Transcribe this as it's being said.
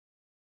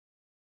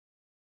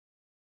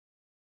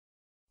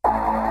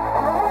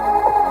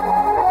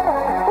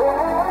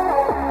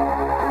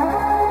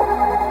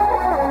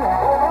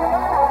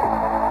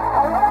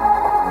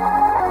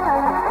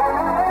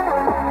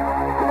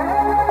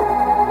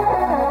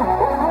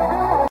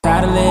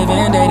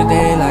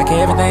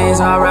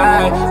everything's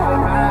alright.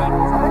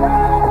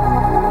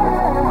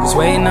 Just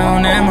waiting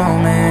on that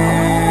moment,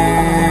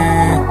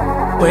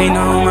 waiting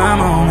on my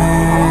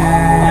moment,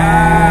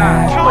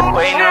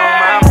 waiting on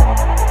my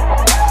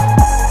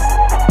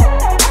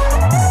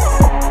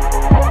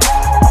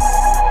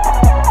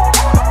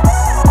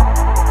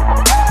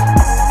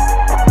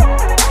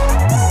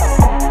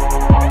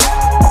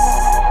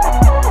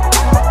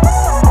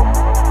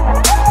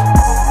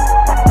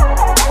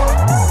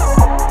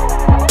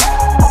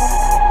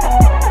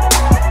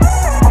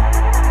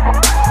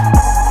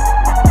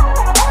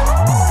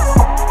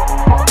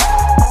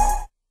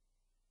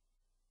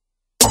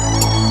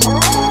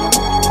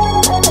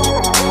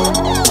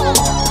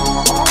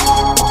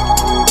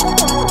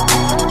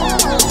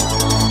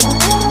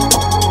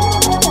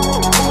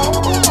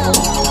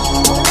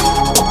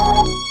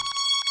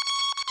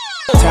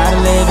tired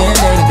of living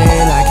day to day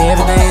like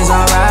everything's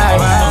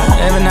alright.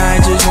 Every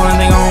night just one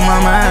thing on my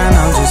mind,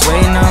 I'm just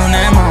waiting on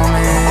that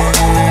moment,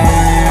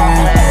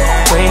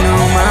 waiting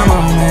on my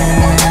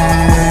moment.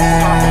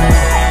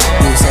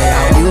 You say,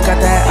 oh, you got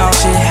that all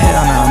shit,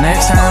 hell no,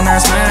 next time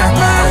that's mine.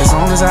 As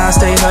long as I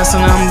stay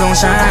hustling, I'm gon'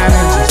 shine.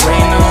 I'm just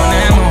waiting on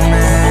that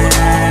moment,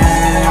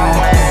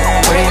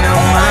 waiting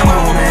on my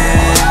moment.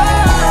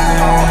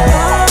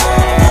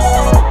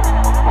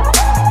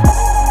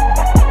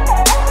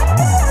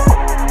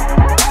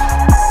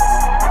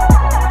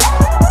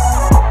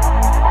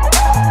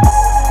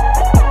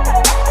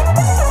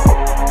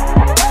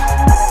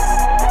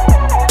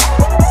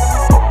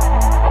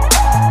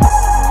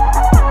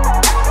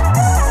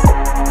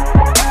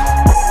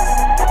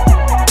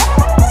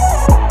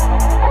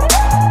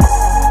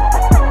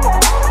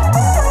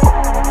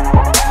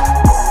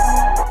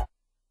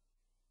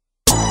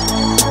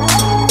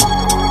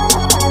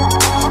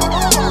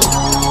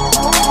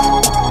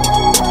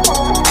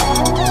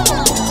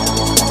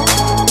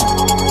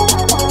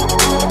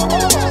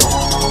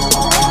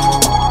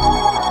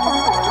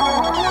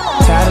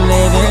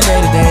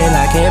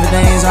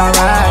 Everything's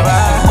alright.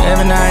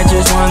 Every night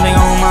just one thing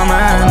on my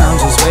mind, I'm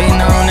just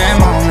waiting on that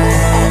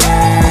moment,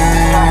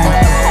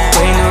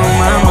 waiting on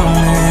my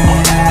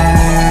moment.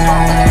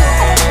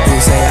 You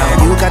say,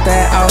 oh, you got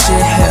that all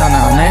shit, hell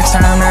no, next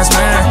time that's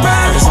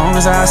mine. As long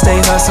as I stay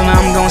hustling,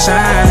 I'm gon'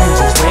 shine. I'm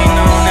just waiting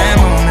on that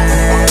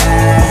moment,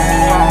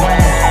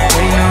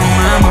 waiting on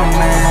my moment.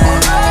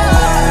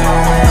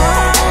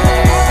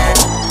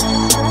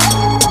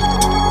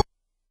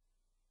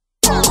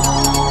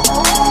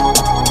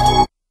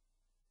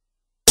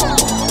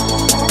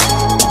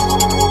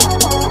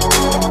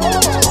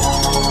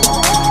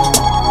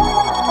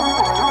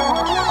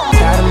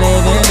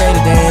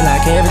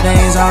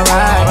 Everything's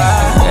alright.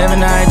 Every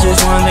night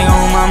just one thing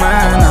on my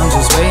mind, I'm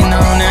just waiting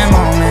on that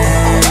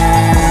moment,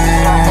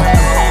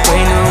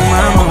 waiting on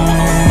my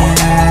moment.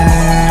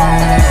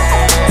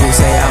 You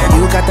say, oh,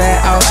 you got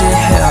that all shit,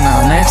 hell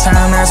no, next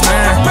time that's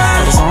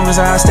mine. As long as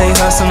I stay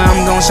hustling,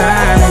 I'm gon'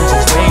 shine.